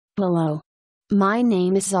Hello. My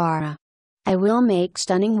name is Zara. I will make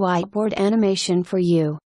stunning whiteboard animation for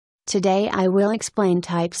you. Today I will explain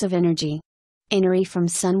types of energy. Energy from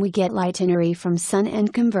sun, we get light energy from sun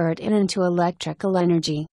and convert it into electrical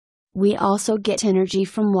energy. We also get energy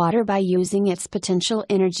from water by using its potential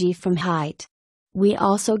energy from height. We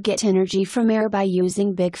also get energy from air by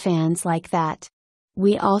using big fans like that.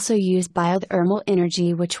 We also use biothermal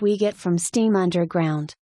energy, which we get from steam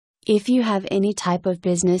underground. If you have any type of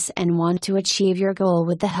business and want to achieve your goal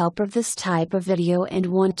with the help of this type of video and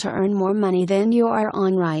want to earn more money, then you are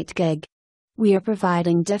on right gig. We are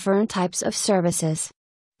providing different types of services: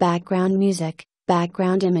 background music,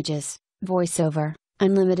 background images, voiceover,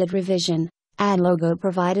 unlimited revision, ad logo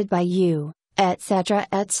provided by you, etc.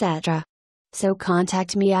 etc. So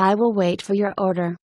contact me, I will wait for your order.